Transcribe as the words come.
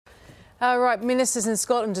Right, ministers in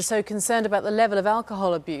Scotland are so concerned about the level of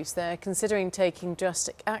alcohol abuse, they're considering taking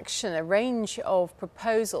drastic action. A range of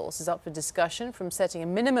proposals is up for discussion, from setting a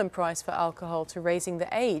minimum price for alcohol to raising the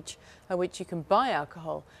age at which you can buy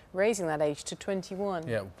alcohol, raising that age to 21.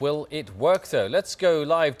 Yeah, will it work though? Let's go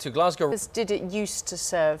live to Glasgow. Did it used to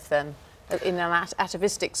serve then, in an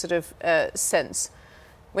atavistic sort of sense?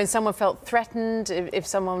 When someone felt threatened, if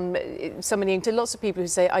somebody, lots of people who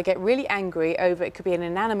say, I get really angry over, it could be an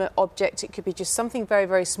inanimate object, it could be just something very,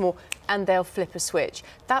 very small, and they'll flip a switch.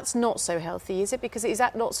 That's not so healthy, is it? Because is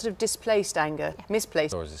that not sort of displaced anger,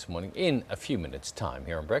 misplaced? This morning, in a few minutes' time,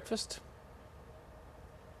 here on Breakfast.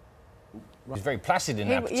 He's very placid in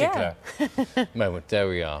that particular moment. There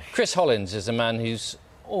we are. Chris Hollins is a man who's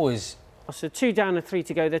always... So 2 down and 3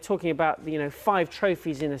 to go. They're talking about, 5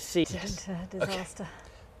 trophies in a season. Disaster. Okay.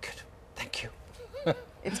 Good. Thank you.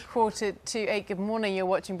 It's 7:45. Good morning. You're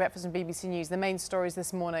watching Breakfast on BBC News. The main stories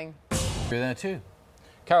this morning. You're there too.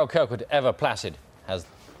 Carol Kirkwood, ever placid, has...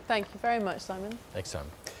 Thank you very much, Simon. Next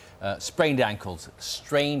time. Sprained ankles,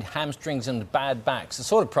 strained hamstrings and bad backs. The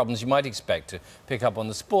sort of problems you might expect to pick up on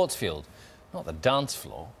the sports field, not the dance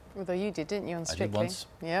floor. Although you did, didn't you, on Strictly? I did once.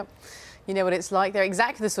 Yep. You know what it's like. They're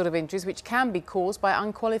exactly the sort of injuries which can be caused by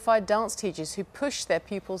unqualified dance teachers who push their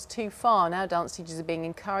pupils too far. Now dance teachers are being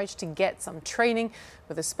encouraged to get some training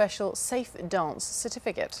with a special Safe Dance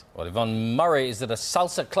certificate. Well, Yvonne Murray is at a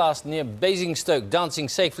salsa class near Basingstoke, dancing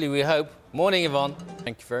safely, we hope. Morning, Yvonne.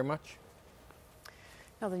 Thank you very much.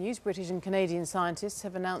 Now, the news, British and Canadian scientists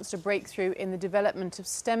have announced a breakthrough in the development of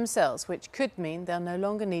stem cells, which could mean they'll no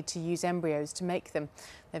longer need to use embryos to make them.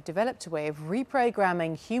 They've developed a way of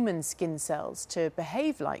reprogramming human skin cells to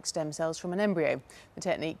behave like stem cells from an embryo. The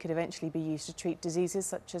technique could eventually be used to treat diseases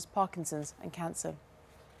such as Parkinson's and cancer.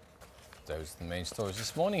 Those are the main stories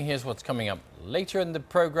this morning. Here's what's coming up later in the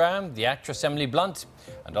programme. The actress Emily Blunt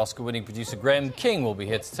and Oscar-winning producer Graham King will be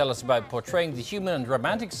here to tell us about portraying the human and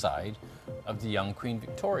romantic side of the young Queen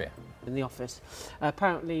Victoria. In the office.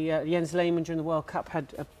 Apparently, Jens Lehmann during the World Cup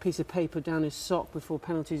had a piece of paper down his sock before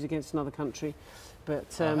penalties against another country.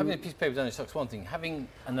 But having a piece of paper down his sock is one thing. Having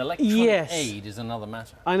an electronic aid is another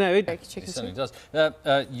matter. I know. It certainly does.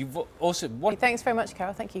 You've also... Thanks very much,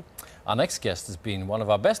 Carol. Thank you. Our next guest has been one of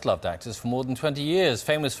our best-loved actors for more than 20 years,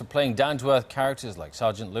 famous for playing down-to-earth characters like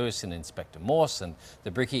Sergeant Lewis in Inspector Morse and the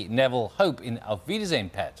bricky Neville Hope in Auf Wiedersehen,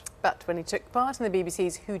 Pet. But when he took part in the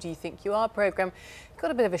BBC's Who Do You Think You Are programme, he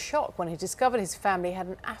got a bit of a shock when he discovered his family had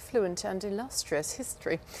an affluent and illustrious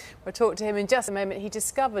history. We'll talk to him in just a moment. He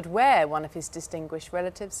discovered where one of his distinguished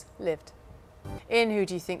relatives lived. In Who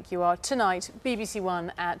Do You Think You Are tonight, BBC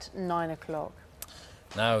One at 9 o'clock.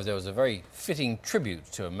 Now, there was a very fitting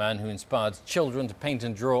tribute to a man who inspired children to paint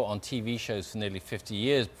and draw on TV shows for nearly 50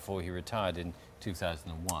 years before he retired in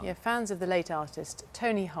 2001. Yeah, fans of the late artist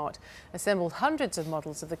Tony Hart assembled hundreds of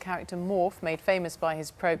models of the character Morph, made famous by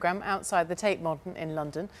his programme, outside the Tate Modern in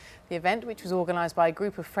London. The event, which was organised by a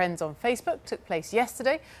group of friends on Facebook, took place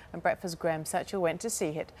yesterday, and Breakfast's Graham Satchell went to see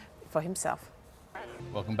it for himself.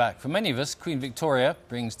 Welcome back. For many of us, Queen Victoria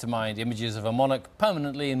brings to mind images of a monarch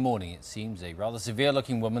permanently in mourning. It seems a rather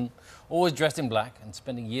severe-looking woman, always dressed in black and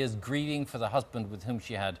spending years grieving for the husband with whom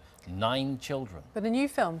she had 9 children. But a new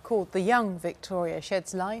film called The Young Victoria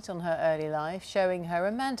sheds light on her early life, showing her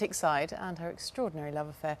romantic side and her extraordinary love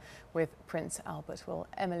affair with Prince Albert. Will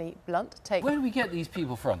Emily Blunt take... Where do we get these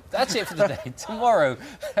people from? That's it for today. Tomorrow,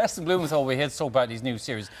 Heston Blumenthal will be here to talk about his new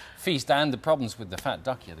series, Feast, and the problems with the fat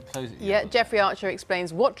duck here. Yeah, Jeffrey Archer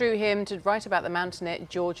explains what drew him to write about the mountaineer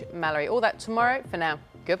George Mallory. All that tomorrow. For now,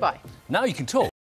 goodbye. Now you can talk.